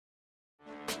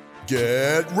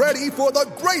Get ready for the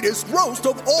greatest roast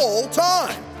of all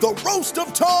time, the Roast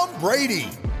of Tom Brady,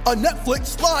 a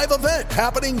Netflix live event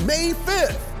happening May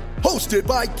 5th. Hosted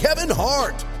by Kevin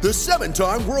Hart, the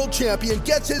 7-time world champion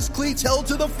gets his cleats held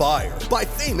to the fire by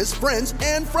famous friends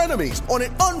and frenemies on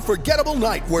an unforgettable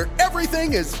night where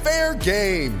everything is fair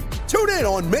game. Tune in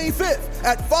on May 5th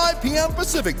at 5 p.m.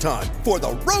 Pacific time for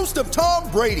the Roast of Tom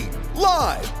Brady,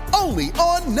 live only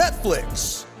on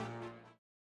Netflix.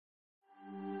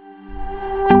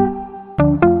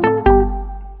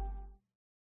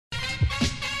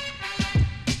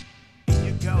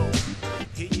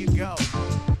 Here you go.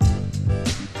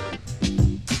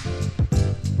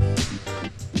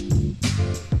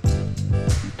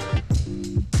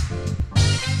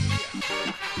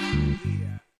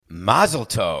 Mazel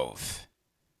Tov.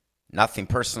 Nothing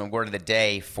personal word of the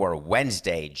day for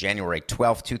Wednesday, January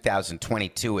 12th,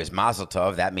 2022 is Mazel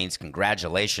Tov. That means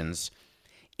congratulations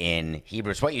in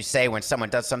Hebrew. It's what you say when someone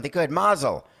does something good.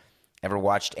 Mazel. Ever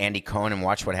watched Andy Cohen and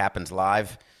Watch What Happens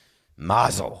Live?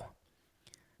 Mazel.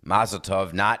 Mazel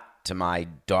Tov, not to my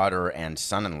daughter and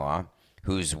son-in-law,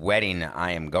 whose wedding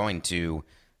I am going to.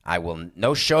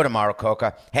 No show tomorrow,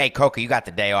 Coca. Hey, Coca, you got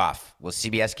the day off. Will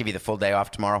CBS give you the full day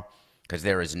off tomorrow? Because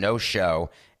there is no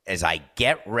show as I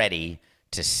get ready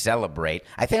to celebrate.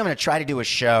 I think I'm going to try to do a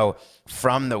show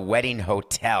from the wedding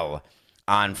hotel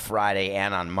on Friday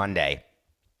and on Monday.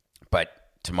 But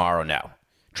tomorrow, no.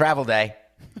 Travel day.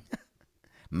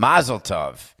 Mazel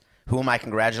Tov. Who am I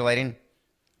congratulating?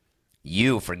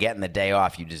 You for getting the day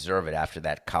off. You deserve it after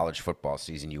that college football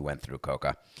season you went through,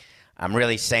 Coca. I'm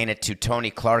really saying it to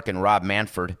Tony Clark and Rob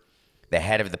Manfred, the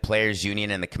head of the Players Union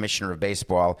and the Commissioner of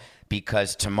Baseball,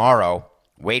 because tomorrow,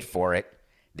 wait for it,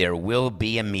 there will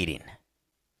be a meeting.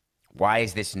 Why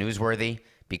is this newsworthy?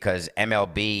 Because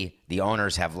MLB, the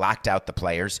owners, have locked out the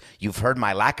players. You've heard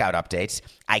my lockout updates.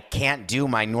 I can't do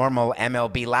my normal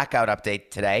MLB lockout update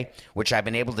today, which I've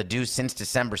been able to do since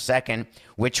December 2nd,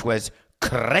 which was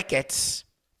crickets.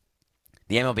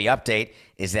 The MLB update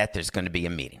is that there's going to be a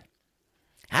meeting.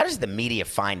 How does the media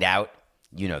find out?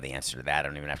 You know the answer to that. I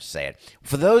don't even have to say it.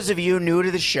 For those of you new to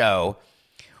the show,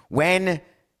 when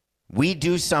we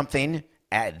do something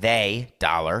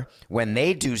when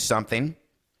they do something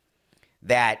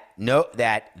that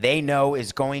they know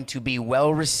is going to be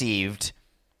well received,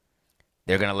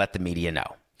 they're going to let the media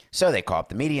know. So they call up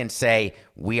the media and say,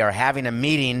 we are having a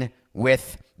meeting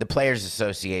with the Players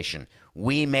Association.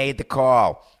 We made the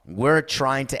call. We're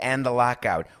trying to end the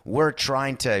lockout. We're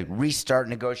trying to restart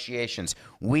negotiations.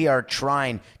 We are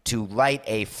trying to light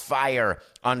a fire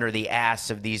under the ass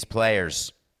of these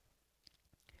players.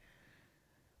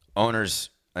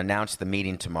 Owners announce the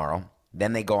meeting tomorrow.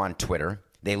 Then they go on Twitter.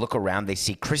 They look around. They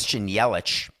see Christian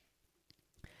Yelich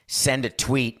send a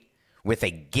tweet with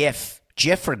a GIF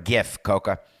or GIF,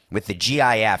 Coca, with the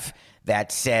GIF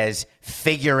that says,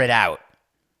 figure it out.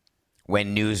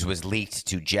 When news was leaked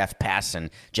to Jeff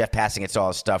Passan. Jeff Passan gets all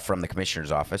his stuff from the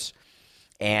commissioner's office.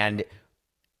 And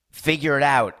figure it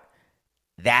out.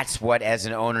 That's what, as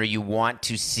an owner, you want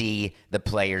to see the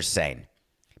players saying.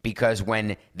 Because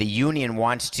when the union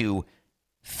wants to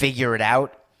figure it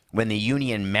out, when the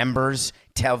union members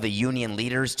tell the union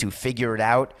leaders to figure it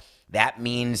out, that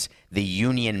means the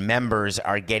union members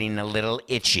are getting a little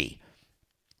itchy.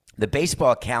 The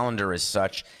baseball calendar is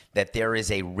such that there is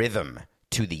a rhythm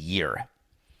to the year.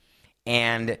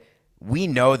 And we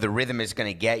know the rhythm is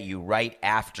going to get you right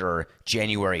after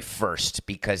January 1st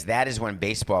because that is when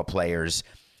baseball players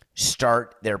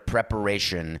start their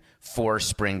preparation for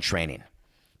spring training.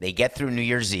 They get through New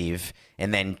Year's Eve,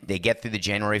 and then they get through the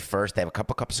January 1st. They have a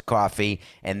couple cups of coffee,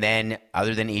 and then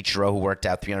other than Ichiro, who worked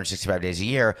out 365 days a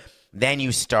year, then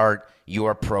you start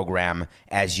your program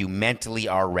as you mentally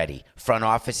are ready. Front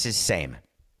office is same.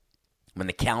 When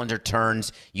the calendar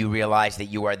turns, you realize that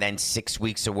you are then 6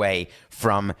 weeks away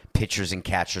from pitchers and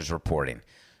catchers reporting.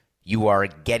 You are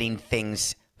getting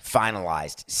things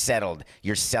finalized, settled.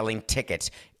 You're selling tickets.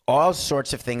 All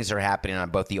sorts of things are happening on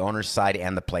both the owner's side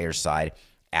and the player's side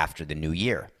after the new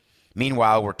year.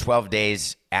 Meanwhile, we're 12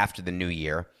 days after the new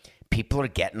year. People are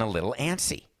getting a little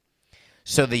antsy.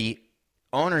 So the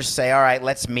owners say, all right,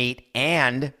 let's meet,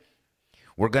 and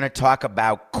we're going to talk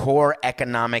about core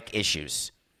economic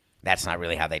issues. That's not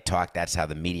really how they talk. That's how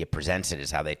the media presents it,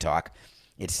 is how they talk.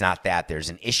 It's not that. There's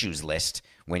an issues list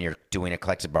when you're doing a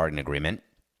collective bargaining agreement,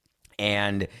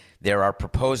 and there are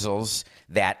proposals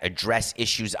that address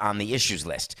issues on the issues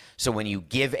list. So when you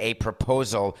give a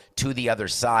proposal to the other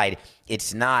side,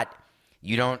 it's not,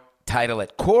 you don't title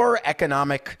it core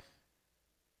economic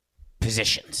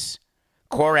positions,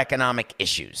 core economic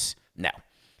issues. No.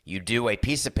 You do a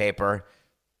piece of paper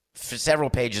several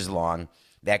pages long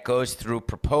that goes through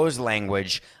proposed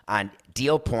language on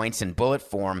deal points in bullet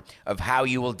form of how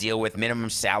you will deal with minimum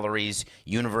salaries,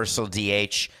 universal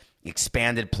DH,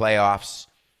 expanded playoffs,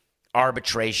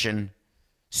 arbitration,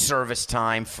 service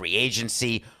time, free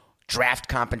agency, draft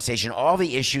compensation, all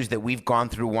the issues that we've gone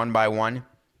through one by one.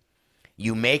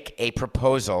 You make a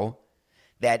proposal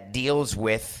that deals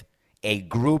with a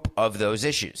group of those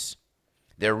issues.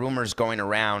 There are rumors going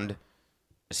around,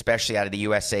 especially out of the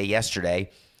USA yesterday,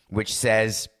 which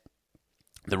says,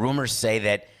 the rumors say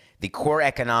that the core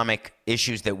economic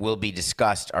issues that will be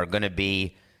discussed are going to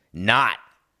be not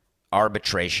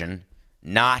arbitration,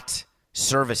 not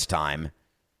service time,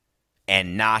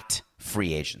 and not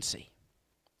free agency.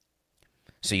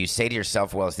 So you say to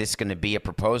yourself, well, is this going to be a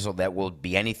proposal that will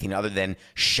be anything other than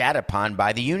shat upon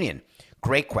by the union?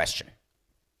 Great question.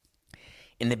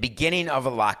 In the beginning of a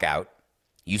lockout,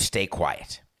 you stay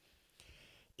quiet.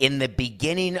 In the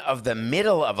beginning of the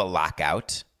middle of a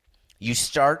lockout, you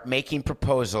start making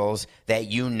proposals that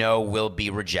you know will be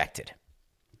rejected.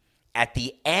 At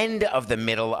the end of the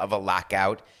middle of a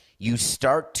lockout, you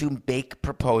start to make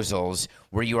proposals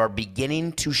where you are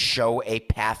beginning to show a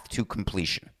path to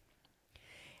completion.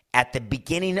 At the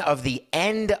beginning of the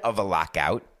end of a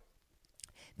lockout,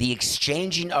 the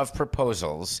exchanging of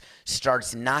proposals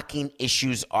starts knocking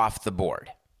issues off the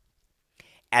board.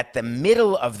 At the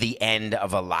middle of the end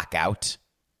of a lockout,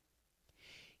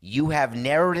 you have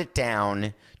narrowed it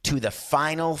down to the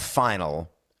final,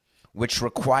 which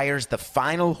requires the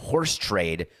final horse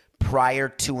trade prior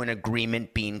to an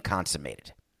agreement being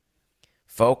consummated.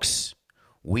 Folks,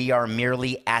 we are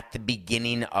merely at the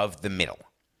beginning of the middle.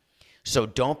 So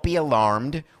don't be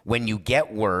alarmed when you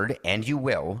get word, and you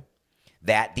will,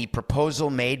 that the proposal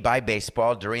made by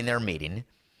baseball during their meeting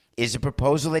is a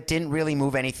proposal that didn't really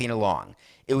move anything along.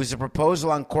 It was a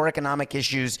proposal on core economic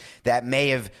issues that may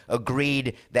have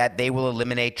agreed that they will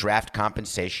eliminate draft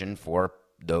compensation for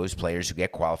those players who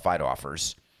get qualified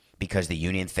offers, because the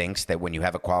union thinks that when you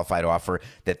have a qualified offer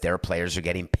that their players are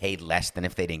getting paid less than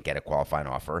if they didn't get a qualifying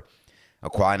offer. A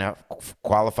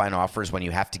qualifying offer is when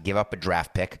you have to give up a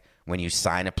draft pick when you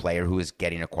sign a player who is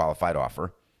getting a qualified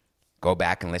offer. Go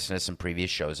back and listen to some previous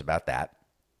shows about that.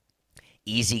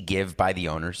 Easy give by the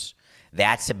owners.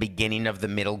 That's a beginning of the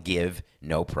middle give,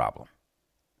 no problem.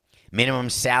 Minimum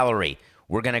salary,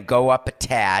 we're going to go up a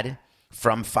tad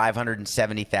from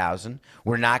 $570,000.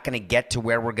 We're not going to get to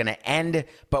where we're going to end,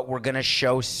 but we're going to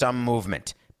show some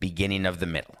movement, beginning of the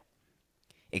middle.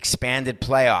 Expanded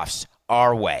playoffs,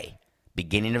 our way.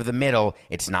 Beginning of the middle,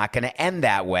 it's not going to end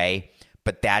that way,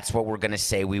 but that's what we're going to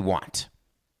say we want.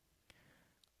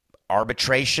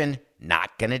 Arbitration,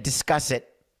 not going to discuss it.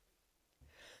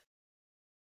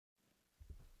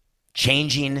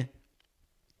 Changing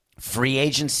free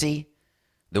agency,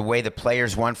 the way the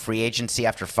players want free agency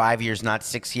after 5 years, not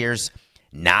 6 years,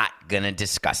 not going to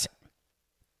discuss it.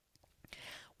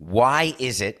 Why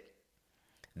is it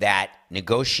that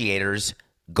negotiators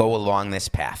go along this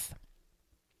path?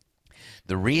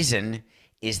 The reason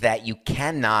is that you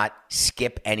cannot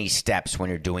skip any steps when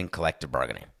you're doing collective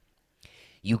bargaining.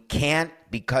 You can't,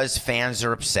 because fans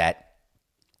are upset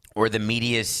or the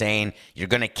media is saying you're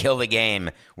going to kill the game,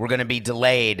 we're going to be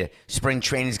delayed, spring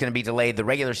training is going to be delayed, the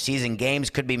regular season games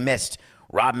could be missed.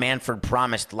 Rob Manfred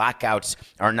promised lockouts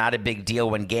are not a big deal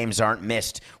when games aren't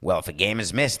missed. Well, if a game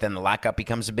is missed, then the lockout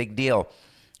becomes a big deal.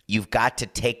 You've got to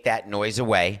take that noise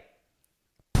away,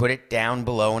 put it down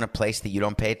below in a place that you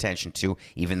don't pay attention to,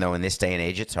 even though in this day and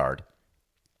age it's hard.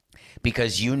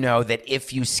 Because you know that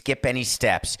if you skip any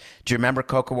steps, do you remember,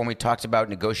 Coco, when we talked about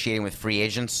negotiating with free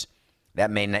agents?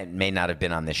 That may not have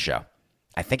been on this show.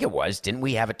 I think it was. Didn't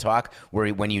we have a talk where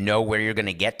when you know where you're going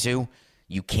to get to,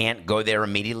 you can't go there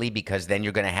immediately because then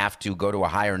you're going to have to go to a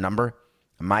higher number?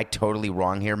 Am I totally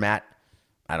wrong here, Matt?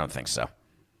 I don't think so.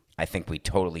 I think we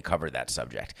totally covered that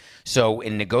subject. So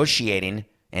in negotiating,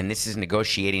 and this is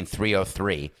negotiating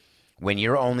 303, when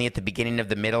you're only at the beginning of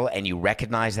the middle and you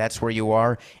recognize that's where you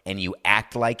are and you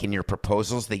act like in your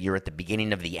proposals that you're at the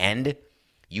beginning of the end,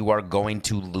 you are going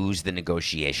to lose the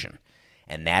negotiation.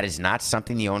 And that is not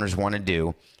something the owners want to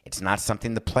do. It's not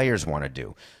something the players want to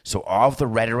do. So all of the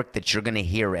rhetoric that you're going to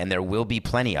hear, and there will be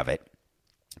plenty of it,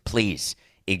 please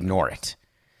ignore it.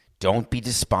 Don't be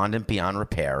despondent beyond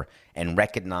repair and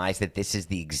recognize that this is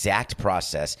the exact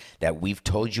process that we've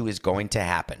told you is going to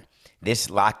happen. This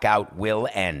lockout will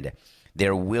end.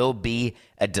 There will be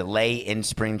a delay in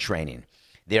spring training.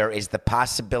 There is the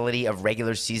possibility of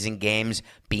regular season games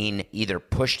being either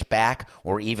pushed back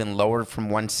or even lowered from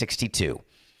 162.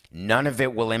 None of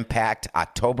it will impact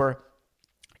October.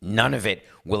 None of it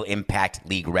will impact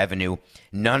league revenue.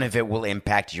 None of it will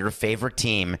impact your favorite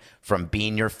team from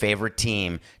being your favorite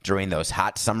team during those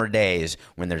hot summer days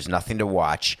when there's nothing to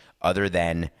watch other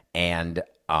than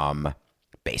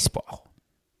baseball.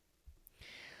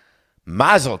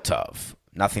 Mazel tov.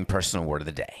 Nothing personal word of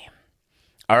the day.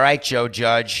 All right, Joe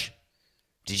Judge.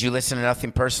 Did you listen to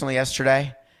Nothing Personal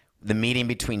yesterday? The meeting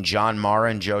between John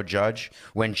Mara and Joe Judge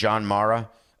when John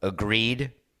Mara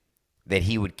agreed that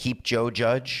he would keep Joe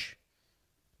Judge?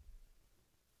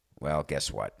 Well,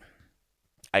 guess what?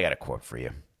 I got a quote for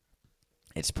you.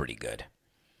 It's pretty good.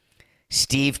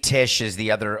 Steve Tisch is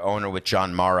the other owner with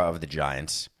John Mara of the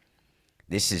Giants.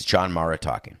 This is John Mara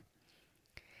talking.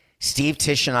 Steve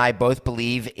Tisch and I both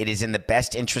believe it is in the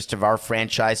best interest of our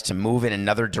franchise to move in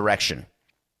another direction.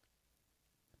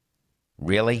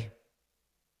 Really?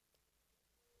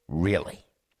 Really?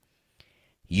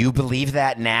 You believe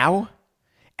that now?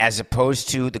 As opposed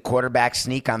to the quarterback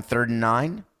sneak on 3rd and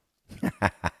 9?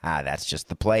 That's just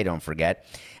the play, don't forget.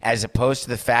 As opposed to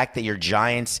the fact that your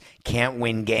Giants can't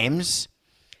win games?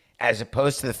 As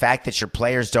opposed to the fact that your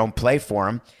players don't play for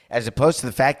him? As opposed to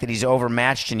the fact that he's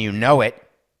overmatched and you know it?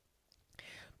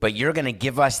 But you're going to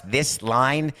give us this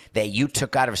line that you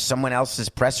took out of someone else's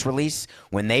press release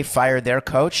when they fired their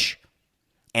coach?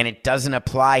 And it doesn't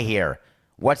apply here.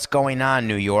 What's going on,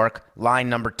 New York? Line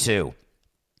number 2.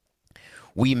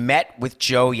 We met with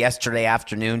Joe yesterday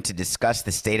afternoon to discuss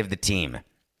the state of the team.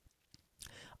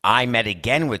 I met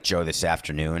again with Joe this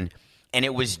afternoon, and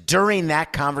it was during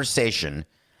that conversation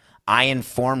I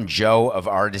informed Joe of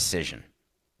our decision.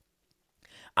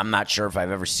 I'm not sure if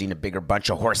I've ever seen a bigger bunch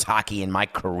of horse hockey in my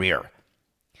career.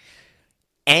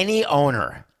 Any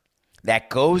owner that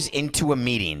goes into a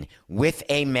meeting with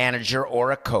a manager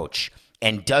or a coach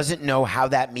and doesn't know how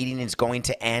that meeting is going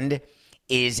to end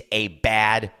is a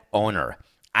bad owner.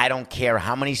 I don't care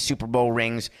how many Super Bowl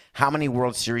rings, how many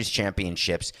World Series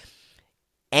championships,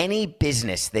 any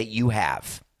business that you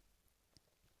have.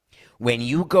 When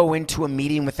you go into a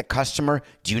meeting with a customer,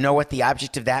 do you know what the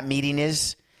object of that meeting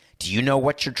is? Do you know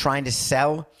what you're trying to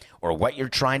sell or what you're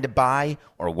trying to buy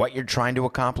or what you're trying to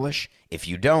accomplish? If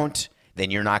you don't,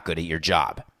 then you're not good at your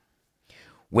job.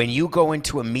 When you go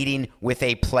into a meeting with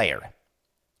a player,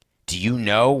 do you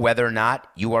know whether or not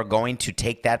you are going to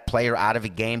take that player out of a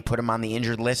game, put him on the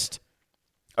injured list?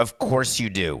 Of course you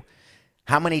do.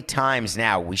 How many times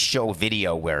now we show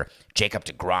video where Jacob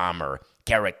deGrom or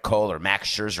Garrett Cole or Max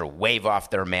Scherzer wave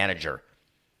off their manager?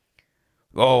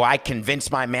 Oh, I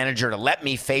convinced my manager to let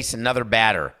me face another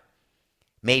batter.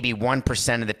 Maybe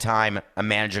 1% of the time a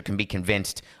manager can be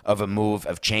convinced of a move,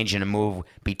 of changing a move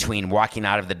between walking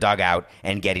out of the dugout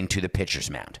and getting to the pitcher's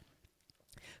mound.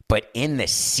 But in the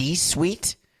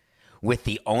C-suite, with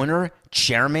the owner,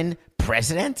 chairman,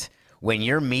 president, when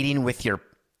you're meeting with your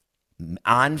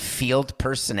on-field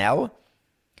personnel,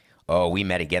 oh, we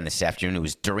met again this afternoon. It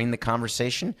was during the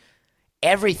conversation.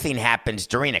 Everything happens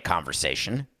during a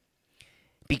conversation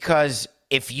because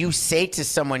if you say to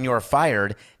someone you're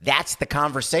fired, that's the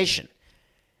conversation.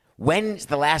 When's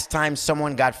the last time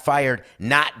someone got fired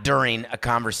not during a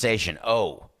conversation?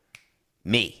 Oh,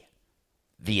 me,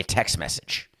 via text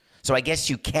message. So I guess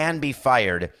you can be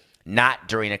fired not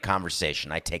during a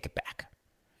conversation. I take it back.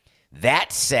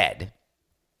 That said,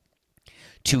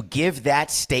 to give that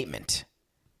statement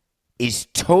is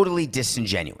totally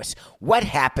disingenuous. What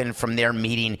happened from their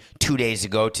meeting 2 days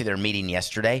ago to their meeting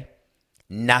yesterday?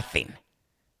 Nothing.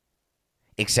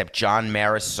 Except John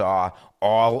Mara saw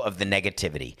all of the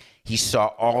negativity. He saw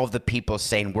all of the people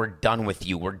saying, we're done with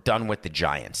you. We're done with the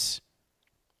Giants.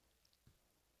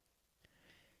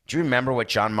 Do you remember what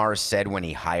John Mara said when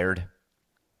he hired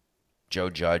Joe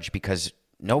Judge? Because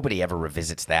nobody ever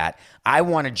revisits that. I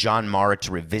wanted John Mara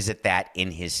to revisit that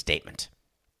in his statement.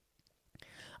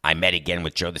 I met again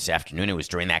with Joe this afternoon. It was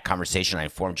during that conversation I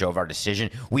informed Joe of our decision.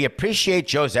 We appreciate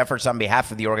Joe's efforts on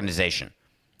behalf of the organization.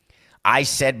 I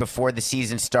said before the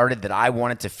season started that I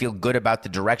wanted to feel good about the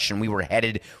direction we were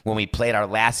headed when we played our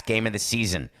last game of the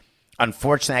season.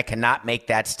 Unfortunately, I cannot make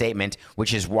that statement,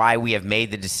 which is why we have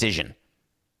made the decision.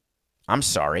 I'm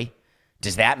sorry.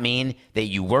 Does that mean that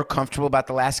you were comfortable about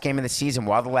the last game of the season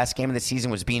while the last game of the season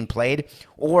was being played,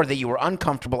 or that you were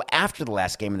uncomfortable after the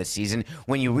last game of the season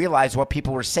when you realized what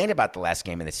people were saying about the last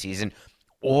game of the season,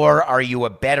 or are you a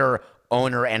better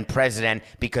owner and president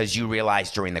because you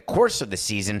realized during the course of the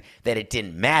season that it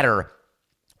didn't matter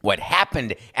what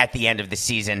happened at the end of the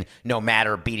season, no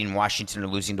matter beating Washington or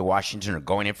losing to Washington or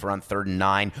going in for on 3rd and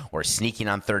 9 or sneaking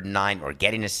on 3rd and 9 or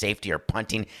getting a safety or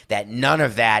punting, that none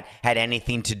of that had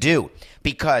anything to do.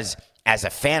 Because as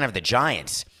a fan of the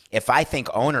Giants, if I think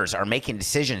owners are making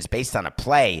decisions based on a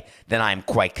play, then I'm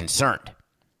quite concerned.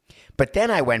 But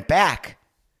then I went back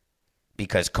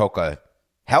because Coca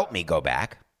helped me go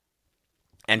back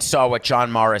and saw what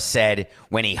John Mara said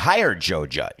when he hired Joe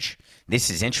Judge. This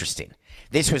is interesting.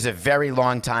 This was a very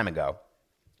long time ago.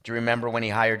 Do you remember when he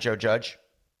hired Joe Judge?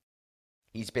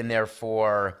 He's been there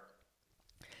for,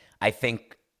 I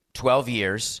think, 12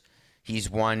 years.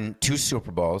 He's won 2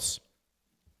 Super Bowls.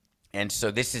 And so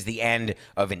this is the end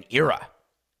of an era.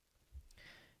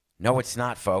 No, it's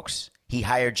not, folks. He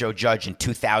hired Joe Judge in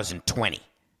 2020,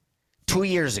 2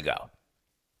 years ago.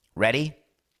 Ready?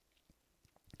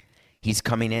 He's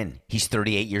coming in. He's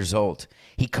 38 years old.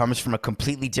 He comes from a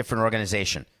completely different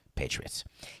organization, Patriots.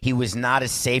 He was not a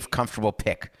safe, comfortable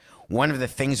pick. One of the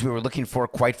things we were looking for,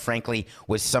 quite frankly,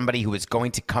 was somebody who was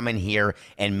going to come in here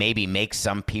and maybe make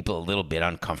some people a little bit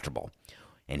uncomfortable.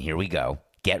 And here we go.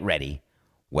 Get ready.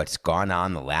 What's gone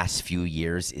on the last few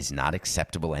years is not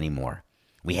acceptable anymore.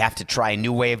 We have to try a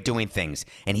new way of doing things.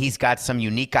 And he's got some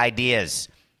unique ideas,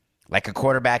 like a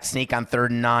quarterback sneak on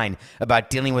 3rd and 9, about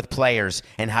dealing with players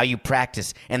and how you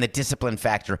practice and the discipline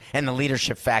factor and the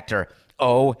leadership factor.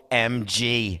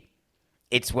 OMG.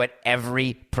 It's what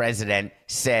every president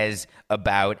says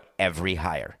about every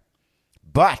hire.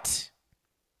 But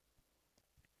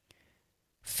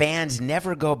fans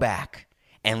never go back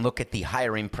and look at the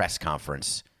hiring press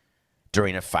conference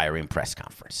during a firing press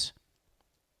conference.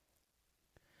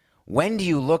 When do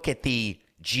you look at the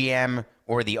GM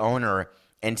or the owner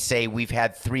and say, we've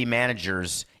had 3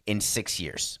 managers in 6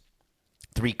 years,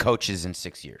 3 coaches in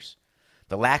 6 years?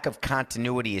 The lack of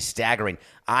continuity is staggering.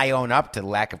 I own up to the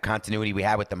lack of continuity we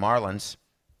had with the Marlins.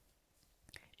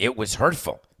 It was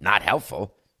hurtful, not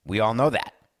helpful. We all know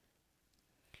that.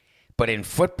 But in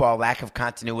football, lack of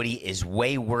continuity is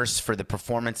way worse for the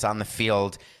performance on the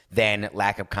field than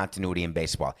lack of continuity in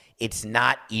baseball. It's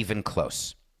not even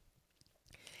close.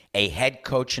 A head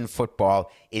coach in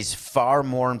football is far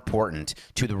more important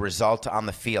to the result on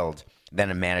the field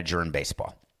than a manager in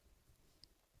baseball.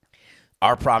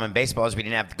 Our problem in baseball is we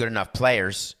didn't have good enough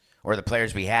players, or the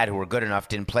players we had who were good enough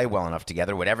didn't play well enough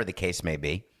together, whatever the case may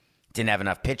be. Didn't have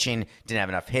enough pitching, didn't have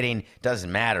enough hitting,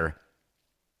 doesn't matter.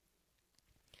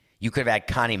 You could have had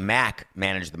Connie Mack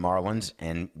manage the Marlins,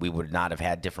 and we would not have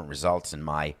had different results, in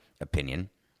my opinion.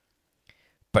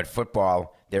 But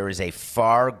football, there is a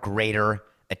far greater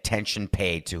attention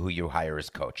paid to who you hire as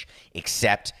coach.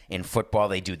 Except in football,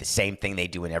 they do the same thing they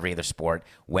do in every other sport.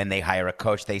 When they hire a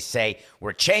coach, they say,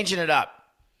 we're changing it up.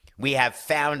 We have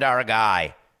found our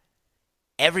guy.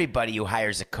 Everybody who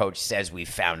hires a coach says we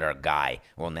found our guy.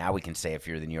 Well, now we can say if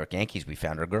you're the New York Yankees, we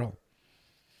found our girl.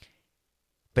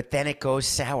 But then it goes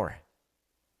sour.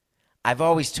 I've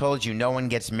always told you no one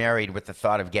gets married with the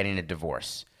thought of getting a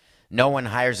divorce. No one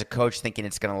hires a coach thinking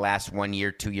it's going to last 1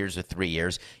 year, 2 years, or 3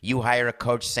 years. You hire a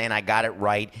coach saying, I got it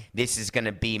right. This is going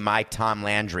to be my Tom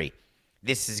Landry.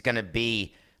 This is going to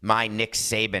be my Nick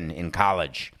Saban in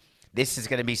college. This is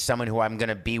going to be someone who I'm going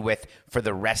to be with for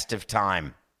the rest of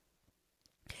time.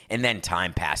 And then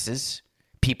time passes.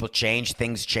 People change.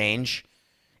 Things change.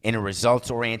 In a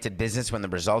results-oriented business, when the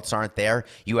results aren't there,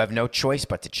 you have no choice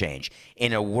but to change.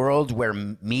 In a world where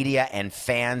media and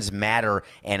fans matter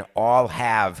and all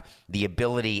have the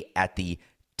ability at the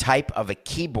type of a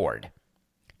keyboard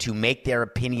to make their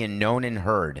opinion known and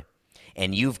heard,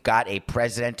 and you've got a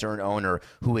president or an owner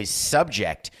who is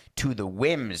subject to the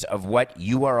whims of what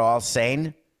you are all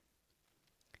saying,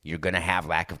 you're going to have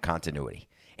lack of continuity.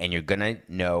 And you're going to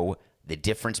know the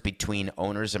difference between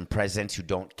owners and presidents who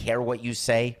don't care what you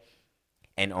say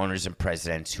and owners and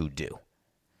presidents who do.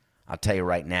 I'll tell you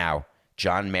right now,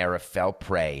 John Mara fell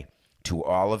prey to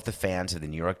all of the fans of the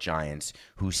New York Giants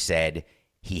who said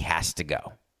he has to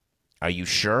go. Are you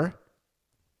sure?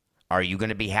 Are you going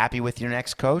to be happy with your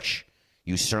next coach?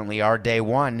 You certainly are day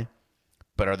one.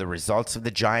 But are the results of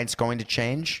the Giants going to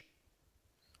change?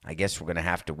 I guess we're going to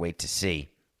have to wait to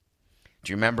see.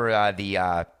 Do you remember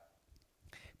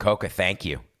Coca, thank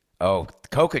you. Oh,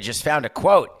 Coca just found a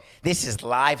quote. This is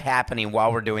live happening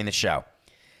while we're doing the show.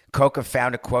 Coca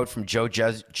found a quote from Joe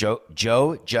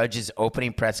Judge's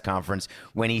opening press conference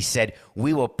when he said,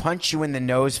 we will punch you in the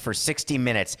nose for 60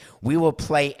 minutes. We will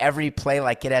play every play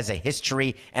like it has a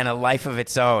history and a life of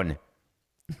its own.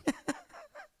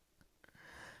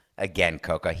 Again,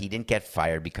 Coca, he didn't get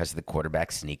fired because of the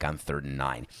quarterback sneak on 3rd and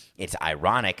 9. It's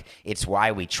ironic. It's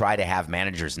why we try to have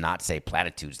managers not say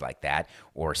platitudes like that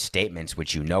or statements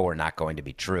which you know are not going to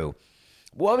be true.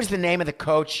 What was the name of the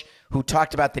coach who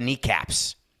talked about the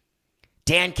kneecaps?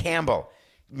 Dan Campbell.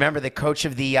 Remember the coach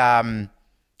of the,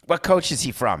 what coach is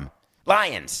he from?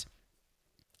 Lions.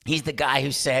 He's the guy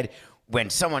who said, When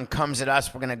someone comes at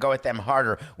us, we're going to go at them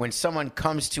harder. When someone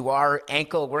comes to our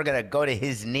ankle, we're going to go to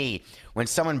his knee. When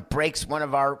someone breaks one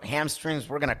of our hamstrings,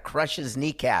 we're going to crush his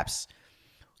kneecaps.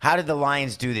 How did the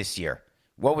Lions do this year?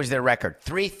 What was their record?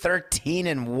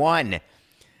 3-13-1.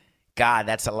 God,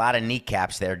 that's a lot of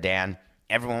kneecaps there, Dan.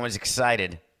 Everyone was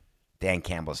excited. Dan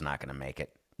Campbell's not going to make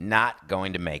it. Not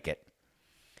going to make it.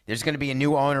 There's going to be a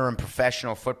new owner in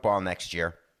professional football next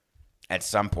year at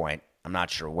some point. I'm not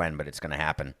sure when, but it's going to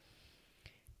happen.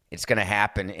 It's going to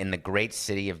happen in the great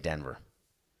city of Denver.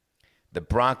 The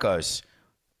Broncos,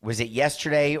 was it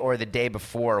yesterday or the day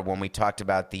before when we talked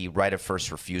about the right of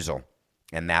first refusal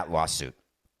and that lawsuit?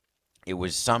 It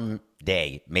was some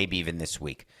day, maybe even this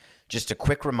week. Just a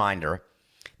quick reminder,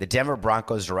 the Denver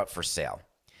Broncos are up for sale.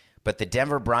 But the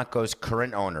Denver Broncos'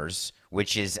 current owners,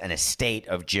 which is an estate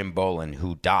of Jim Boland,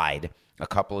 who died a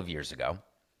couple of years ago,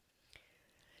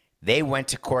 they went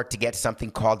to court to get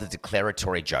something called a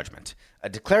declaratory judgment. A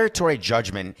declaratory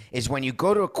judgment is when you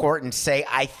go to a court and say,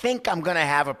 I think I'm going to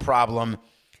have a problem.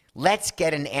 Let's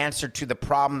get an answer to the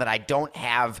problem that I don't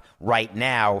have right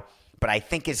now, but I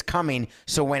think is coming.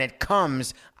 So when it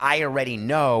comes, I already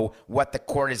know what the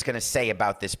court is going to say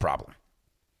about this problem.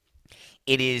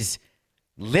 It is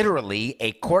literally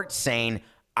a court saying,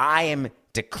 I am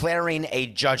declaring a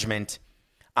judgment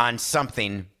on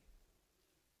something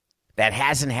that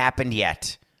hasn't happened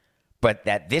yet, but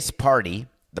that this party,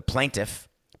 the plaintiff,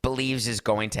 believes is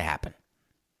going to happen.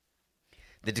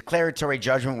 The declaratory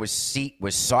judgment was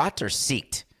sought or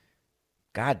seeked?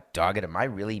 God dog it, am I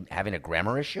really having a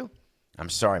grammar issue? I'm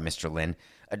sorry, Mr. Lynn.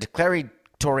 A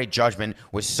declaratory judgment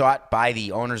was sought by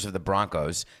the owners of the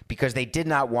Broncos because they did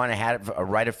not want to have a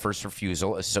right of first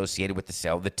refusal associated with the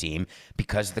sale of the team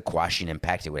because of the quashing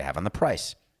impact it would have on the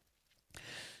price.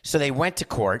 So they went to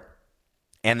court,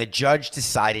 and the judge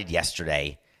decided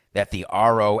yesterday that the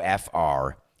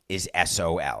ROFR is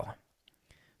SOL.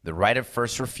 The right of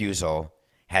first refusal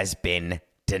has been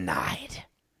denied.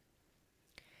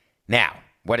 Now,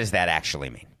 what does that actually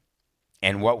mean?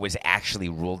 And what was actually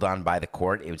ruled on by the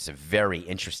court? It was a very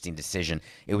interesting decision.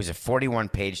 It was a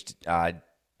 41-page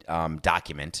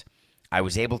document. I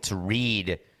was able to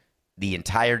read the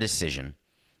entire decision,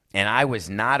 and I was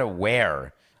not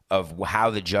aware of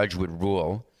how the judge would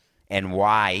rule and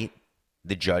why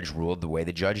the judge ruled the way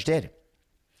the judge did.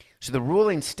 So the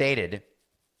ruling stated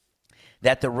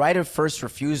that the right of first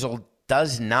refusal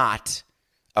does not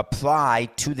apply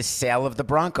to the sale of the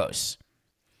Broncos.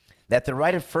 That the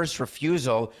right of first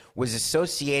refusal was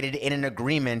associated in an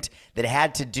agreement that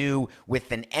had to do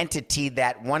with an entity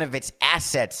that one of its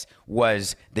assets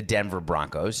was the Denver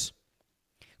Broncos.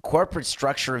 Corporate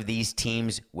structure of these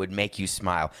teams would make you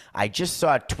smile. I just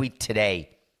saw a tweet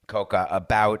today, Coca,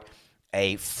 about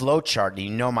a flowchart. You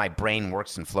know my brain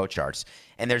works in flowcharts.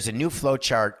 And there's a new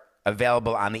flowchart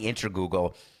available on the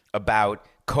Intergoogle about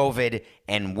COVID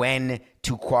and when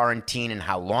to quarantine and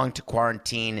how long to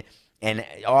quarantine and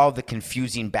all the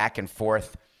confusing back and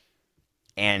forth.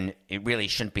 And it really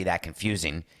shouldn't be that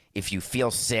confusing. If you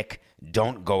feel sick,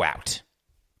 don't go out.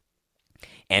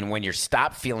 And when you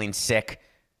stop feeling sick,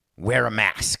 wear a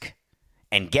mask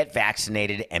and get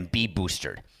vaccinated and be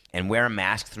boosted and wear a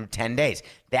mask through 10 days.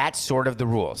 That's sort of the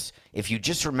rules. If you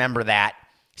just remember that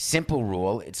simple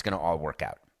rule, it's going to all work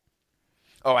out.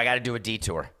 Oh, I got to do a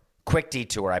detour. Quick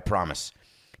detour, I promise.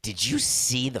 Did you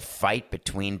see the fight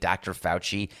between Dr.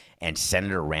 Fauci and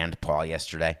Senator Rand Paul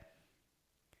yesterday?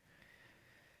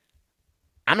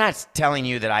 I'm not telling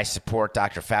you that I support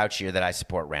Dr. Fauci or that I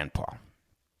support Rand Paul.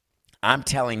 I'm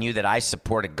telling you that I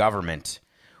support a government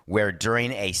where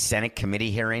during a Senate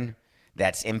committee hearing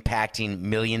that's impacting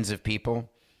millions of people,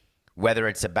 whether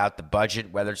it's about the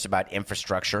budget, whether it's about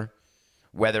infrastructure,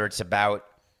 whether it's about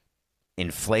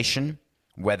inflation,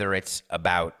 whether it's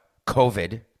about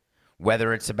COVID,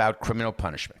 whether it's about criminal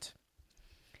punishment.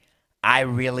 I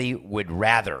really would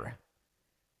rather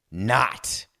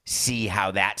not see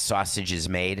how that sausage is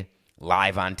made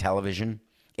live on television.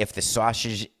 If the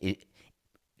sausage is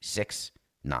 6-9.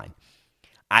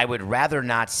 I would rather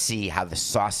not see how the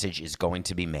sausage is going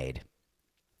to be made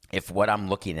if what I'm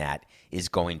looking at is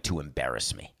going to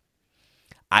embarrass me.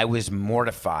 I was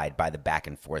mortified by the back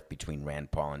and forth between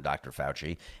Rand Paul and Dr.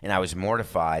 Fauci, and I was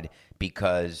mortified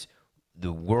because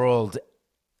the world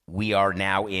we are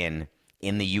now in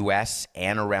the U.S.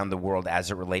 and around the world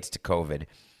as it relates to COVID,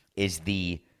 is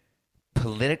the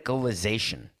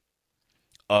politicalization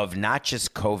of not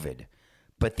just COVID,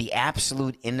 but the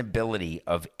absolute inability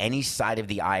of any side of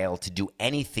the aisle to do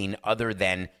anything other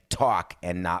than talk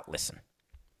and not listen.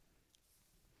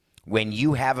 When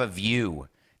you have a view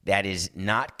that is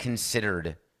not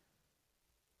considered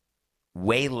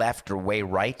way left or way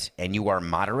right and you are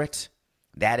moderate,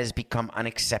 that has become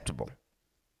unacceptable.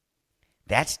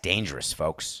 That's dangerous,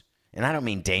 folks. And I don't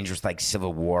mean dangerous like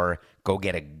Civil War, go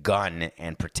get a gun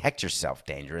and protect yourself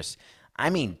dangerous. I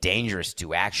mean dangerous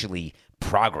to actually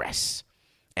progress.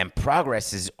 And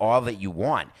progress is all that you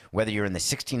want, whether you're in the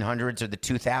 1600s or the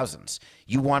 2000s.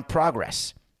 You want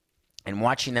progress. And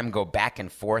watching them go back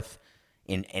and forth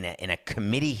in a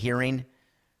committee hearing,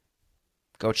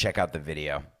 go check out the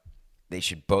video. They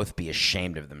should both be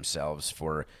ashamed of themselves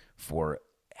for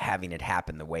having it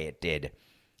happen the way it did.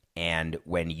 And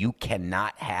when you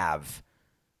cannot have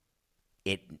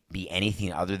it be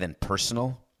anything other than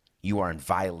personal, you are in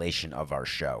violation of our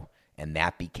show. And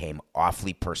that became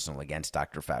awfully personal against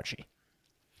Dr. Fauci.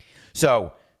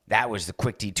 So that was the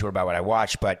quick detour about what I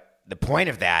watched. But the point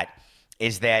of that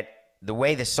is that the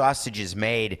way the sausage is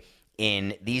made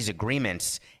in these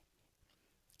agreements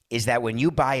is that when you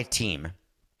buy a team,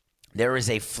 there is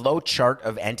a flow chart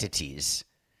of entities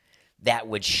that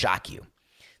would shock you.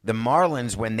 The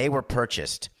Marlins, when they were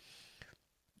purchased,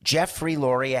 Jeffrey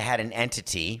Loria had an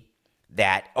entity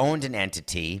that owned an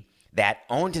entity that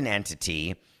owned an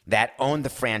entity that owned the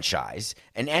franchise,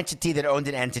 an entity that owned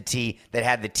an entity that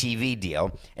had the TV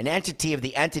deal, an entity of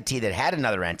the entity that had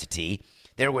another entity.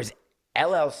 There was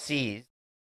LLCs,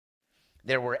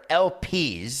 there were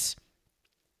LPs,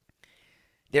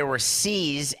 there were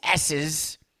C's,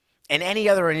 S's, and any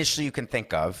other initial you can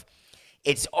think of.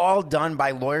 It's all done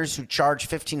by lawyers who charge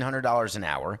 $1,500 an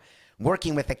hour,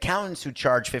 working with accountants who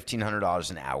charge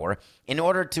 $1,500 an hour in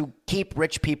order to keep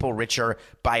rich people richer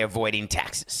by avoiding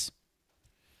taxes.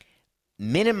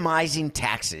 Minimizing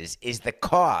taxes is the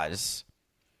cause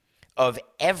of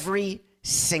every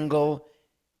single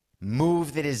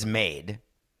move that is made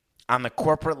on the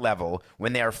corporate level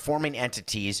when they are forming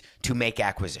entities to make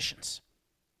acquisitions.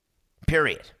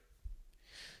 Period.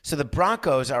 So the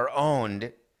Broncos are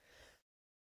owned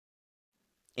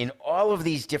in all of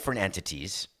these different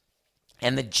entities,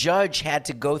 and the judge had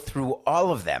to go through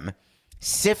all of them,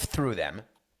 sift through them,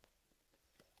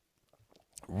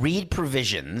 read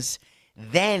provisions,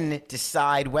 then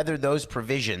decide whether those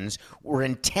provisions were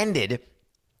intended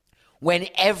when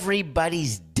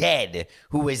everybody's dead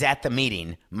who was at the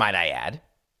meeting, might I add.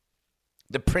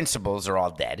 The principals are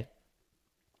all dead.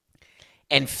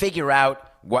 And figure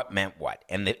out what meant what.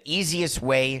 And the easiest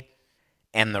way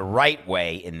and the right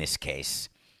way in this case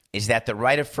is that the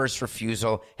right of first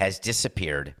refusal has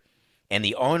disappeared, and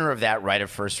the owner of that right of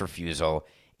first refusal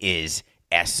is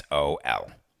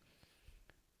SOL.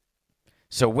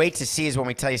 So wait to see is when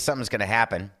we tell you something's going to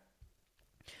happen.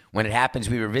 When it happens,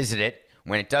 we revisit it.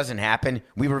 When it doesn't happen,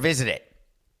 we revisit it.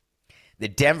 The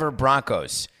Denver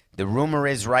Broncos, the rumor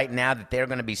is right now that they're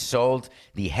going to be sold.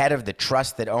 The head of the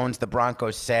trust that owns the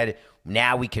Broncos said,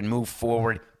 now we can move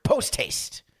forward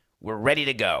post-haste. We're ready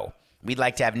to go. We'd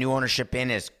like to have new ownership in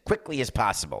as quickly as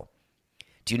possible.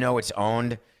 Do you know it's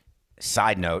owned?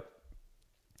 Side note,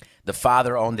 the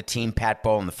father owned the team, Pat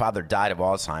Bowlen. The father died of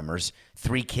Alzheimer's.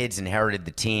 3 kids inherited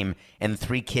the team, and the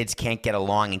 3 kids can't get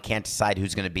along and can't decide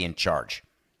who's going to be in charge.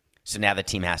 So now the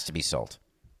team has to be sold.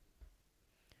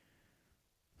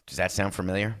 Does that sound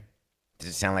familiar? Does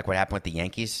it sound like what happened with the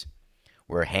Yankees,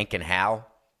 where Hank and Hal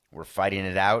were fighting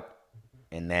it out,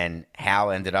 and then Hal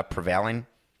ended up prevailing?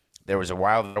 There was a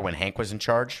while there when Hank was in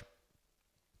charge.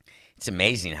 It's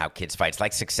amazing how kids fight. It's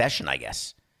like Succession, I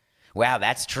guess. Wow,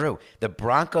 that's true. The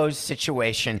Broncos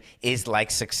situation is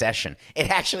like Succession. It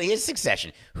actually is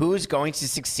Succession. Who's going to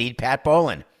succeed Pat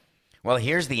Bowlen? Well,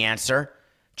 here's the answer.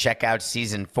 Check out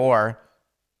season 4.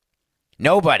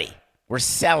 Nobody. We're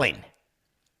selling.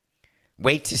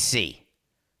 Wait to see.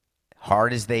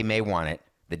 Hard as they may want it,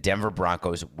 the Denver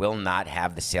Broncos will not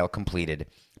have the sale completed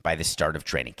by the start of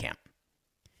training camp.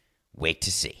 Wait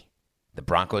to see. The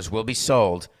Broncos will be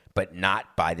sold, but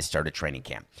not by the start of training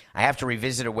camp. I have to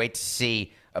revisit a wait to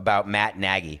see about Matt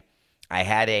Nagy. I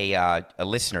had a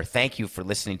listener. Thank you for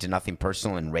listening to Nothing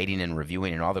Personal and rating and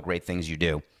reviewing and all the great things you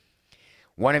do.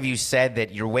 One of you said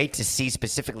that your wait to see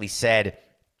specifically said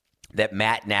that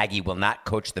Matt Nagy will not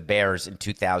coach the Bears in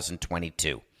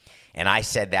 2022. And I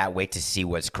said that wait to see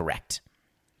was correct.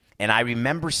 And I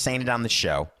remember saying it on the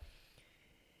show.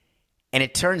 And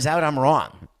it turns out I'm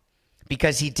wrong.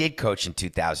 Because he did coach in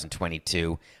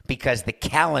 2022, because the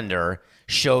calendar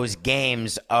shows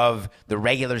games of the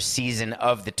regular season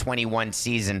of the 21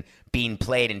 season being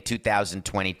played in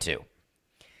 2022.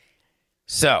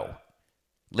 So,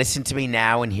 listen to me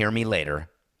now and hear me later.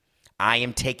 I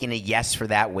am taking a yes for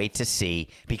that wait to see,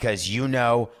 because you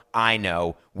know, I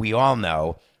know, we all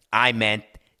know, I meant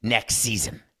next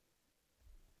season.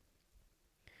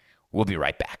 We'll be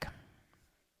right back.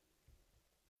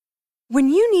 When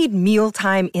you need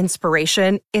mealtime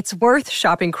inspiration, it's worth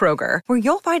shopping Kroger, where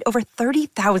you'll find over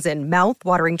 30,000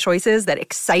 mouth-watering choices that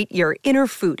excite your inner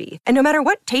foodie. And no matter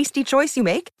what tasty choice you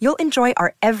make, you'll enjoy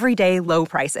our everyday low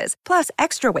prices, plus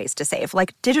extra ways to save,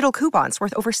 like digital coupons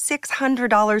worth over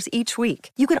 $600 each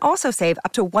week. You can also save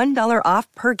up to $1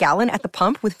 off per gallon at the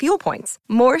pump with fuel points.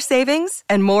 More savings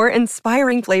and more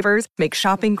inspiring flavors make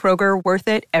shopping Kroger worth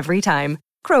it every time.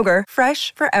 Kroger,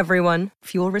 fresh for everyone.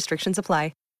 Fuel restrictions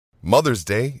apply. Mother's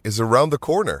Day is around the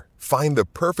corner. Find the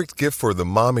perfect gift for the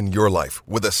mom in your life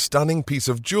with a stunning piece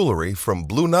of jewelry from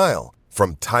Blue Nile.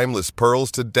 From timeless pearls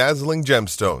to dazzling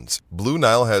gemstones, Blue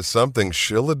Nile has something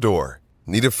she'll adore.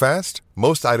 Need it fast?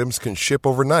 Most items can ship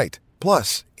overnight.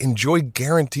 Plus, enjoy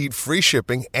guaranteed free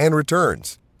shipping and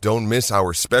returns. Don't miss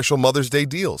our special Mother's Day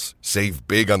deals. Save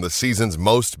big on the season's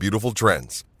most beautiful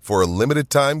trends. For a limited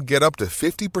time, get up to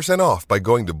 50% off by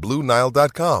going to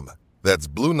BlueNile.com. That's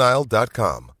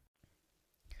BlueNile.com.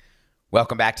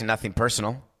 Welcome back to Nothing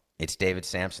Personal. It's David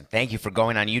Sampson. Thank you for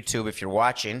going on YouTube if you're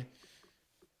watching.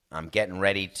 I'm getting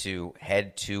ready to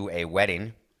head to a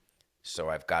wedding, so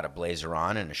I've got a blazer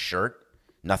on and a shirt.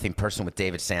 Nothing Personal with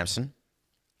David Sampson.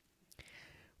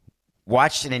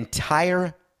 Watched an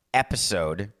entire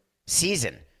episode,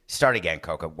 season. Start again,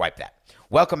 Coca. Wipe that.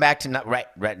 Welcome back to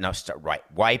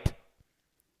Wipe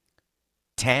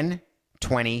 10,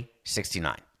 20,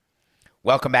 69.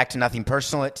 Welcome back to Nothing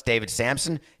Personal. It's David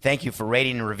Sampson. Thank you for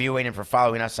rating and reviewing and for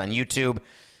following us on YouTube.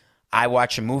 I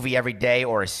watch a movie every day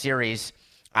or a series.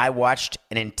 I watched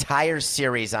an entire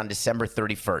series on December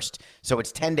 31st. So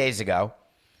it's 10 days ago.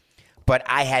 But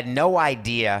I had no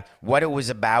idea what it was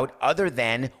about other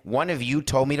than one of you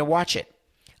told me to watch it.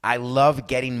 I love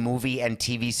getting movie and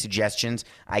TV suggestions.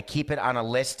 I keep it on a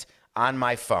list on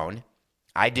my phone.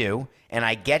 I do. And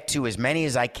I get to as many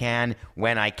as I can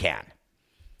when I can.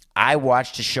 I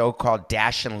watched a show called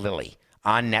Dash and Lily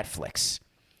on Netflix.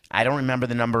 I don't remember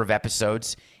the number of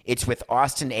episodes. It's with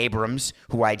Austin Abrams,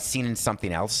 who I'd seen in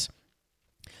something else.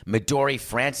 Midori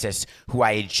Francis, who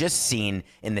I had just seen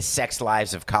in The Sex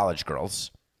Lives of College Girls.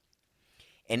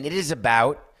 And it is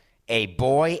about a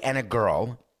boy and a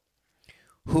girl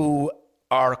who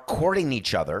are courting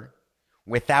each other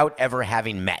without ever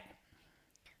having met.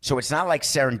 So it's not like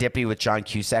Serendipity with John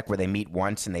Cusack where they meet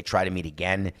once and they try to meet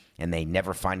again and they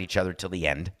never find each other till the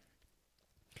end.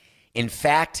 In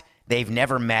fact, they've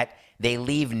never met. They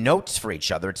leave notes for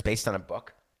each other. It's based on a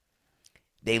book.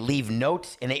 They leave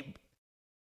notes in a...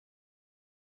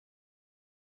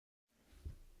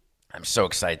 I'm so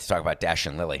excited to talk about Dash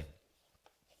and Lily.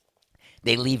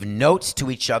 They leave notes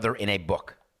to each other in a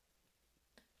book.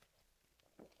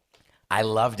 I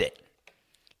loved it.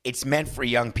 It's meant for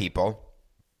young people.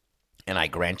 And I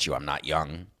grant you, I'm not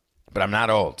young, but I'm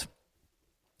not old.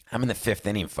 I'm in the fifth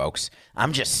inning, folks.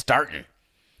 I'm just starting.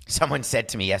 Someone said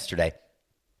to me yesterday,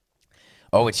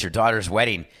 "Oh, it's your daughter's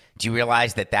wedding. Do you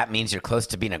realize that means you're close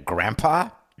to being a grandpa?"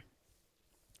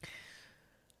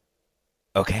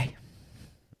 Okay.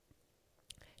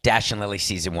 Dash and Lily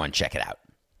season 1, check it out.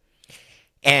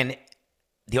 And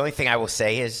the only thing I will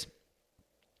say is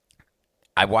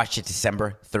I watched it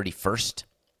December 31st.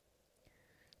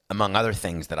 Among other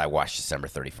things that I watched December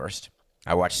 31st.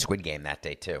 I watched Squid Game that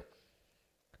day too.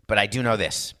 But I do know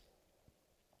this.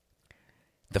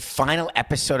 The final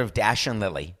episode of Dash and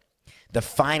Lily, the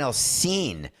final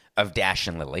scene of Dash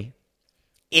and Lily,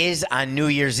 is on New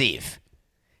Year's Eve.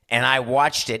 And I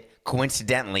watched it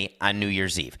coincidentally on New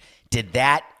Year's Eve. Did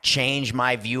that change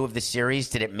my view of the series?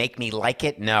 Did it make me like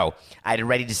it? No. I had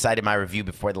already decided my review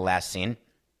before the last scene.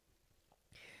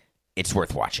 It's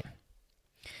worth watching.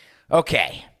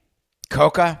 Okay.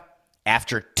 Coca,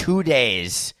 after 2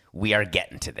 days, we are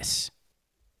getting to this.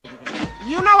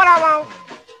 You know what I want?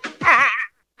 I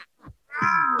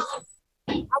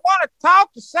want to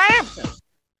talk to Samson.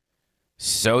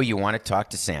 So you want to talk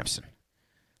to Samson.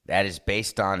 That is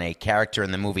based on a character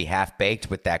in the movie Half Baked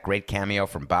with that great cameo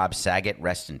from Bob Saget,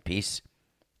 rest in peace.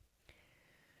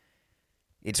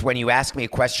 It's when you ask me a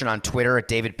question on Twitter at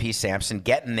David P. Sampson.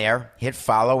 Get in there, hit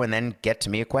follow, and then get to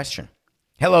me a question.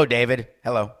 Hello, David.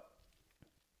 Hello.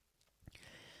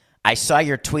 I saw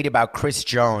your tweet about Chris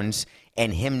Jones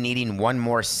and him needing one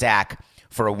more sack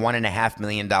for a $1.5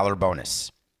 million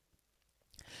bonus.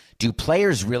 Do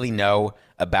players really know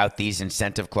about these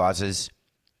incentive clauses?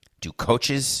 Do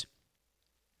coaches?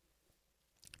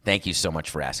 Thank you so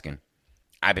much for asking.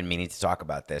 I've been meaning to talk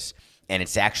about this, and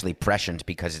it's actually prescient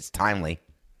because it's timely.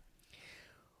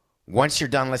 Once you're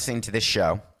done listening to this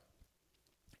show,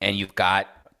 and you've got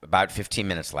about 15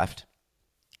 minutes left,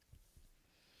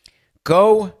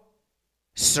 go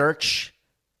search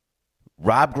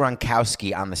Rob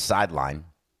Gronkowski on the sideline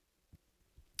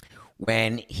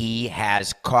when he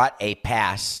has caught a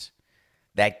pass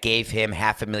that gave him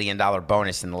 $500,000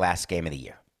 bonus in the last game of the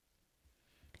year.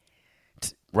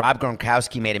 Rob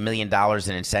Gronkowski made $1 million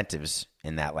in incentives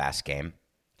in that last game,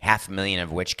 $500,000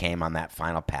 of which came on that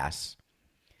final pass,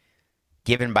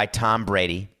 given by Tom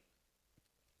Brady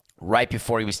right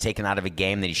before he was taken out of a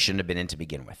game that he shouldn't have been in to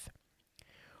begin with.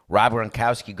 Rob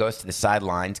Gronkowski goes to the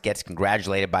sidelines, gets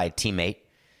congratulated by a teammate.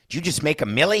 Did you just make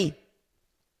 $1 million?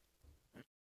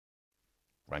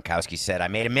 Gronkowski said, I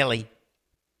made $1 million.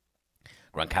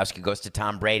 Gronkowski goes to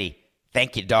Tom Brady.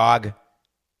 Thank you, dog.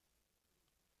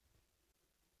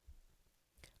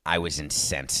 I was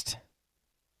incensed.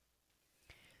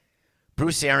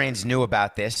 Bruce Arians knew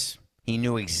about this. He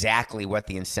knew exactly what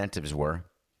the incentives were.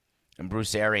 And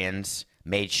Bruce Arians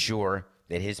made sure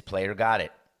that his player got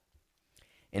it.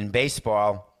 In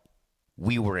baseball,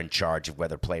 we were in charge of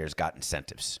whether players got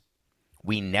incentives.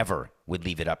 We never would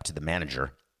leave it up to the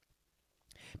manager,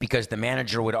 because the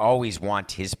manager would always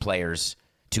want his players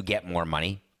to get more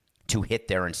money, to hit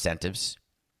their incentives,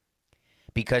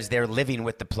 because they're living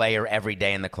with the player every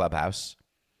day in the clubhouse.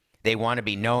 They want to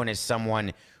be known as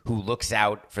someone who looks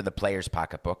out for the players'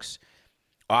 pocketbooks.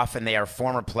 Often they are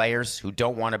former players who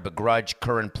don't want to begrudge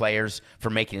current players for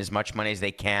making as much money as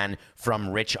they can from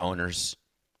rich owners.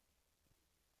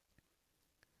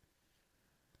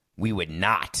 We would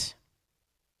not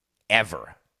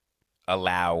ever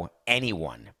allow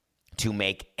anyone to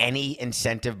make any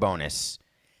incentive bonus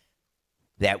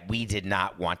that we did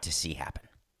not want to see happen.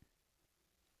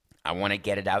 I want to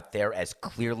get it out there as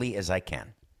clearly as I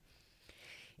can.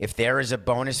 If there is a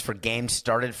bonus for games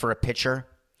started for a pitcher,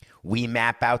 we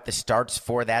map out the starts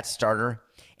for that starter,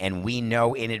 and we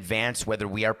know in advance whether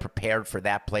we are prepared for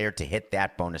that player to hit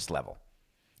that bonus level.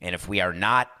 And if we are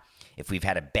not, if we've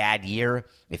had a bad year,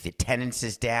 if the attendance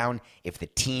is down, if the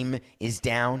team is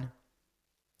down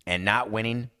and not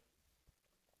winning,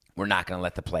 we're not going to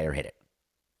let the player hit it.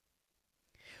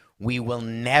 We will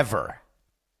never,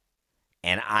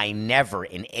 and I never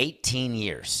in 18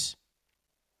 years,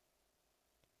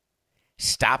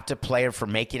 stopped a player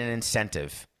from making an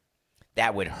incentive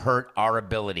that would hurt our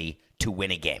ability to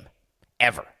win a game.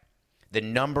 Ever. The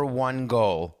number one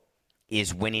goal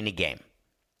is winning a game.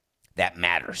 That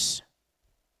matters.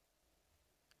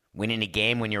 Winning a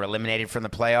game when you're eliminated from the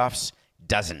playoffs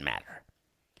doesn't matter.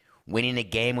 Winning a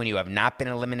game when you have not been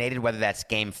eliminated, whether that's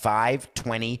game 5,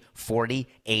 20, 40,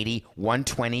 80,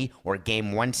 120, or game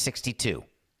 162.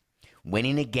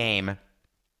 Winning a game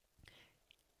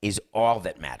is all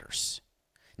that matters.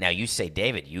 Now, you say,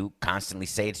 David, you constantly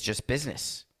say it's just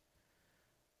business.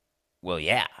 Well,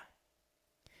 yeah.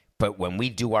 But when we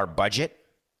do our budget,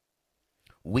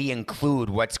 we include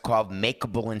what's called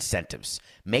makeable incentives.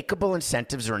 Makeable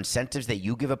incentives are incentives that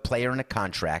you give a player in a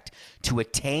contract to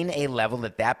attain a level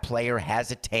that that player has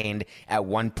attained at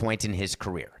one point in his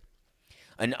career.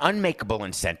 An unmakeable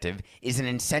incentive is an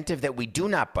incentive that we do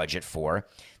not budget for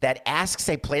that asks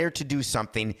a player to do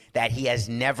something that he has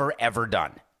never, ever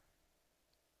done.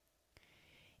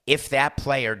 If that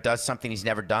player does something he's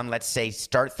never done, let's say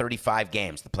start 35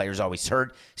 games. The player's always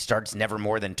hurt, starts never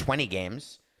more than 20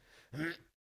 games.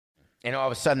 And all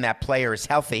of a sudden that player is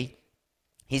healthy.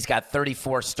 He's got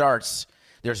 34 starts.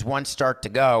 There's one start to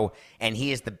go, and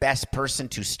he is the best person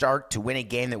to start to win a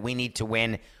game that we need to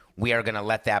win. We are going to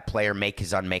let that player make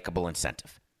his unmakeable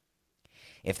incentive.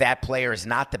 If that player is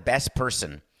not the best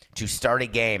person to start a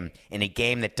game in a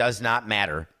game that does not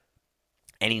matter,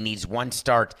 and he needs one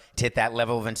start to hit that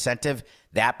level of incentive,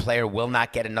 that player will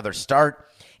not get another start,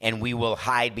 and we will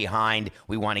hide behind,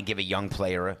 we want to give a young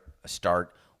player a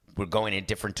start. We're going in a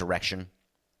different direction.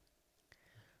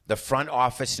 The front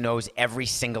office knows every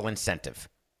single incentive.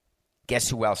 Guess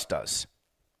who else does?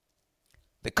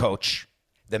 The coach,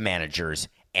 the managers,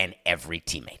 and every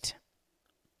teammate.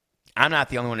 I'm not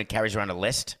the only one who carries around a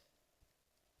list.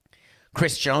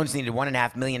 Chris Jones needed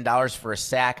 $1.5 million for a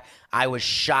sack. I was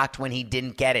shocked when he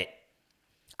didn't get it.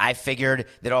 I figured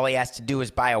that all he has to do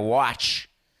is buy a watch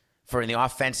for the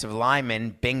offensive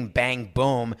lineman. Bing, bang,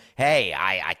 boom. Hey,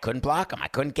 I couldn't block him. I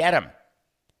couldn't get him.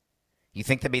 You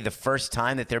think that'd be the first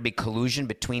time that there'd be collusion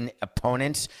between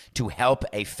opponents to help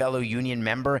a fellow union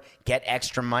member get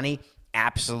extra money?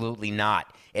 Absolutely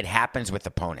not. It happens with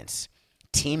opponents.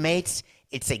 Teammates,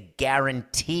 it's a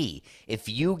guarantee. If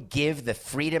you give the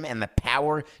freedom and the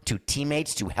power to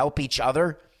teammates to help each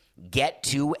other get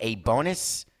to a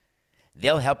bonus,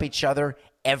 they'll help each other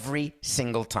every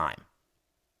single time.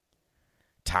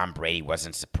 Tom Brady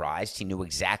wasn't surprised. He knew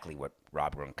exactly what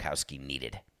Rob Gronkowski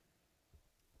needed,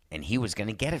 and he was going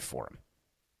to get it for him.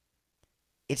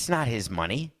 It's not his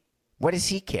money. What does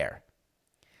he care?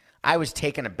 I was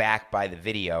taken aback by the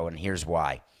video, and here's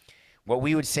why. What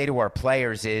we would say to our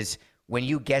players is, when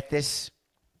you get this,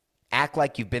 act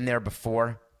like you've been there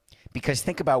before, because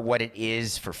think about what it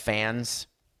is for fans.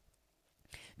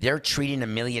 They're treating $1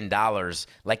 million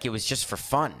like it was just for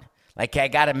fun, like I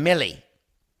got a milli.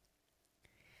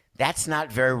 That's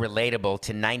not very relatable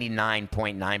to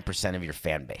 99.9% of your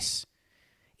fan base.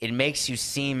 It makes you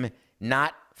seem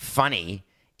not funny.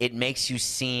 It makes you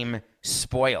seem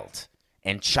spoiled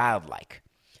and childlike.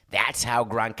 That's how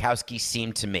Gronkowski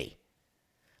seemed to me.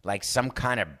 Like some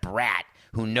kind of brat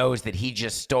who knows that he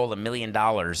just stole $1 million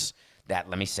that,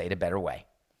 let me say it a better way.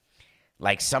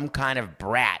 Like some kind of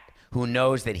brat who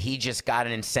knows that he just got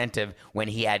an incentive when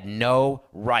he had no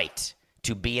right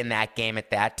to be in that game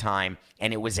at that time,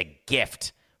 and it was a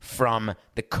gift from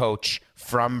the coach,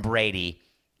 from Brady,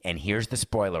 and here's the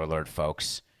spoiler alert,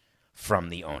 folks, from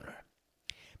the owner.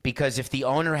 Because if the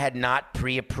owner had not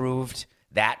pre-approved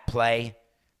that play,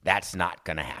 that's not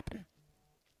going to happen.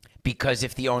 Because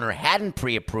if the owner hadn't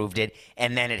pre-approved it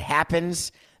and then it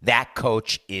happens, that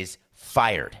coach is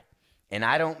fired. And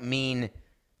I don't mean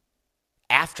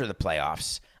after the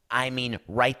playoffs. I mean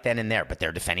right then and there. But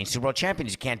they're defending Super Bowl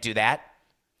champions. You can't do that.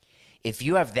 If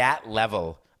you have that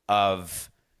level of,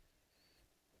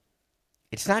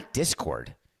 it's not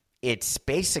discord. It's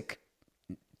basic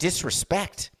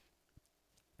disrespect.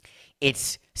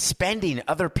 It's spending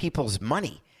other people's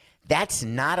money. That's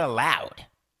not allowed.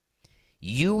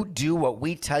 You do what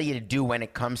we tell you to do when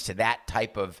it comes to that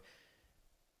type of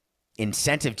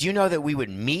incentive. Do you know that we would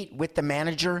meet with the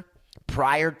manager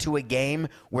prior to a game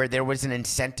where there was an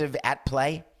incentive at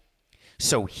play?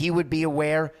 So he would be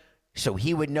aware, so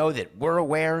he would know that we're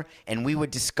aware, and we would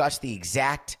discuss the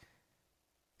exact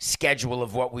schedule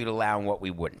of what we'd allow and what we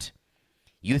wouldn't.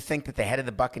 You think that the head of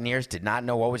the Buccaneers did not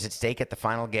know what was at stake at the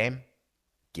final game?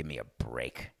 Give me a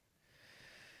break.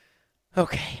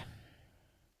 Okay.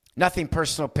 Nothing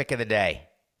personal, pick of the day.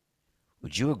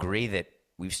 Would you agree that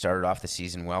we've started off the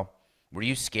season well? Were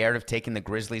you scared of taking the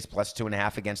Grizzlies plus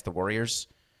 2.5 against the Warriors?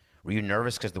 Were you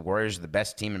nervous because the Warriors are the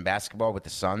best team in basketball with the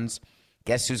Suns?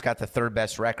 Guess who's got the third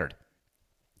best record?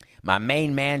 My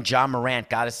main man, John Morant,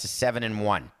 got us to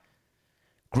 7-1.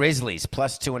 Grizzlies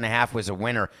plus 2.5 was a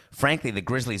winner. Frankly, the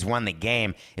Grizzlies won the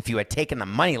game. If you had taken the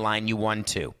money line, you won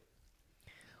too.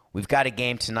 We've got a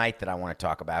game tonight that I want to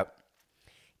talk about.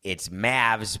 It's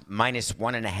Mavs minus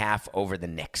 1.5 over the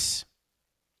Knicks.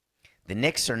 The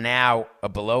Knicks are now a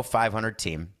below 500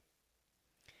 team.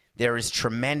 There is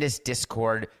tremendous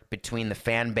discord between the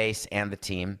fan base and the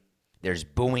team. There's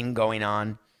booing going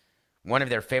on. One of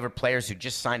their favorite players who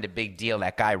just signed a big deal,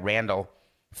 that guy Randall,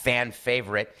 fan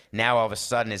favorite, now all of a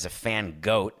sudden is a fan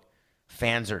goat.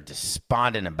 Fans are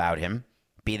despondent about him,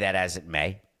 be that as it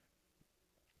may.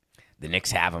 The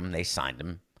Knicks have him. They signed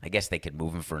him. I guess they could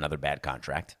move him for another bad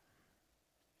contract.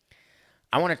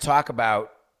 I want to talk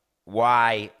about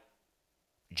why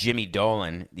Jimmy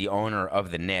Dolan, the owner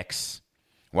of the Knicks,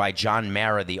 why John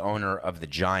Mara, the owner of the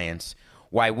Giants,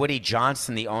 why Woody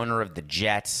Johnson, the owner of the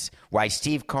Jets, why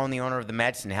Steve Cohen, the owner of the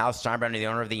Mets, and Hal Steinbrenner, the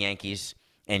owner of the Yankees,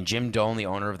 and Jim Dolan, the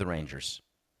owner of the Rangers,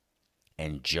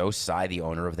 and Joe Tsai, the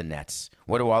owner of the Nets.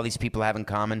 What do all these people have in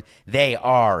common? They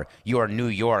are your New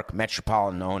York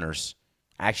metropolitan owners.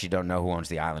 I actually don't know who owns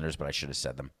the Islanders, but I should have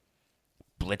said them.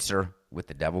 Blitzer with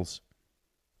the Devils.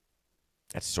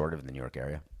 That's sort of in the New York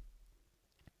area.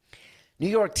 New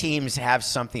York teams have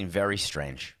something very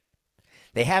strange.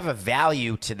 They have a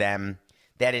value to them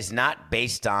that is not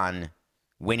based on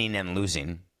winning and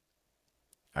losing.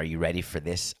 Are you ready for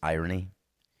this irony?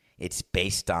 It's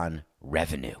based on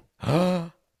revenue.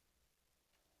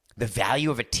 The value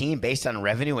of a team based on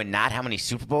revenue and not how many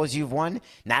Super Bowls you've won,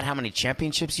 not how many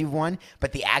championships you've won,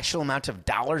 but the actual amount of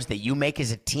dollars that you make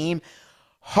as a team.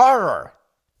 Horror.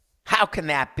 How can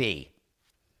that be?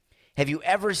 Have you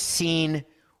ever seen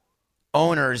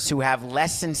owners who have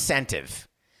less incentive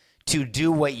to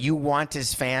do what you want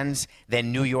as fans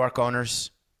than New York owners?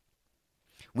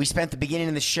 We spent the beginning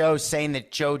of the show saying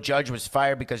that Joe Judge was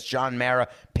fired because John Mara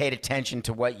paid attention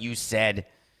to what you said.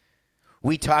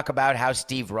 We talk about how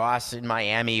Steve Ross in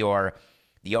Miami or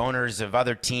the owners of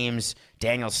other teams,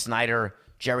 Daniel Snyder,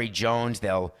 Jerry Jones,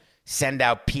 they'll send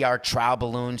out PR trial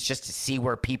balloons just to see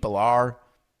where people are.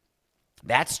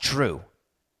 That's true.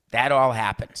 That all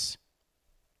happens.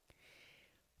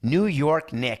 New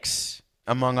York Knicks,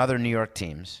 among other New York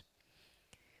teams,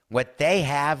 what they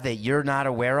have that you're not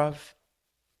aware of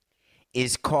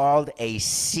is called a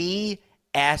CSOR.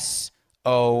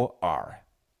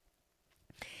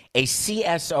 A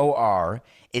CSOR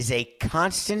is a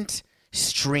constant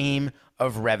stream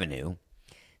of revenue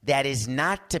that is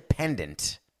not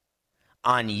dependent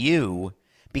on you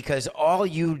because all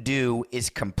you do is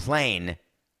complain,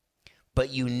 but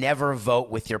you never vote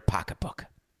with your pocketbook.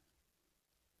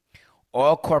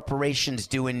 All corporations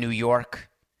do in New York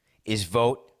is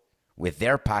vote with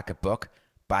their pocketbook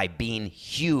by being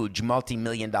huge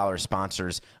multi-million-dollar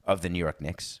sponsors of the New York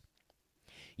Knicks.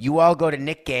 You all go to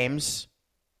Knick games,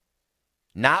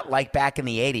 not like back in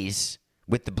the 80s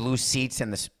with the blue seats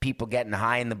and the people getting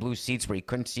high in the blue seats where you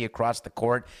couldn't see across the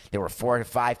court. There were 4,000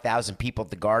 to 5,000 people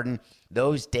at the Garden.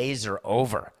 Those days are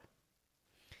over.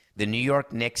 The New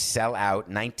York Knicks sell out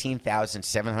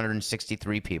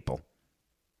 19,763 people.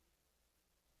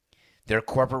 Their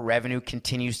corporate revenue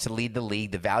continues to lead the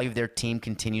league. The value of their team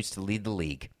continues to lead the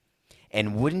league.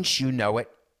 And wouldn't you know it,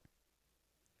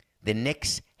 the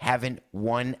Knicks haven't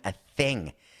won a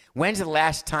thing. When's the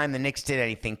last time the Knicks did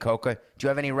anything, Coca? Do you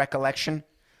have any recollection?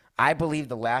 I believe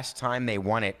the last time they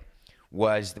won it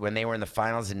was when they were in the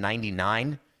finals in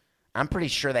 99. I'm pretty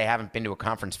sure they haven't been to a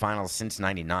conference finals since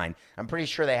 99. I'm pretty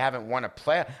sure they haven't won a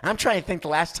playoff. I'm trying to think the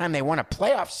last time they won a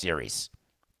playoff series.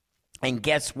 And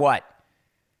guess what?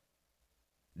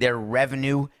 Their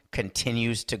revenue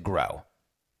continues to grow.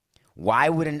 Why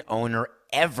would an owner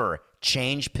ever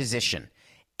change position,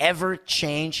 ever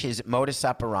change his modus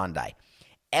operandi,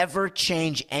 ever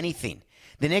change anything?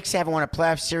 The Knicks haven't won a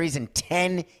playoff series in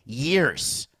 10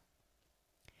 years.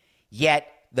 Yet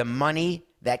the money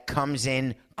that comes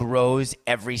in grows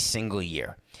every single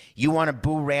year. You want to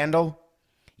boo Randall?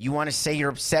 You want to say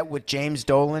you're upset with James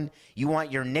Dolan? You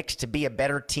want your Knicks to be a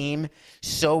better team,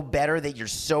 so better that you're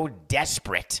so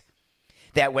desperate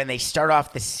that when they start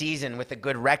off the season with a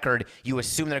good record, you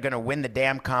assume they're going to win the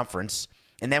damn conference.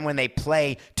 And then when they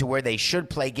play to where they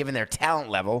should play given their talent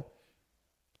level,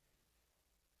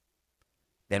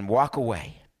 then walk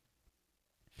away.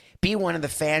 Be one of the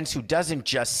fans who doesn't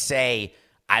just say,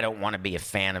 I don't want to be a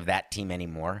fan of that team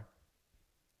anymore.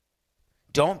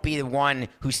 Don't be the one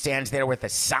who stands there with a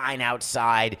sign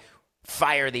outside,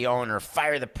 fire the owner,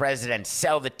 fire the president,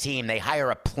 sell the team. They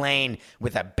hire a plane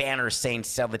with a banner saying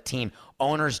sell the team.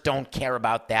 Owners don't care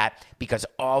about that because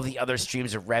all the other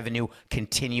streams of revenue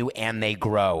continue and they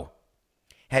grow.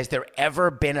 Has there ever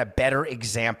been a better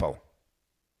example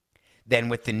than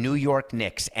with the New York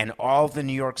Knicks and all the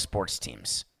New York sports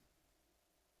teams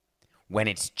when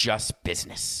it's just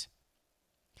business?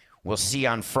 We'll see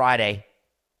on Friday.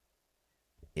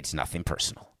 It's nothing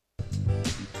personal.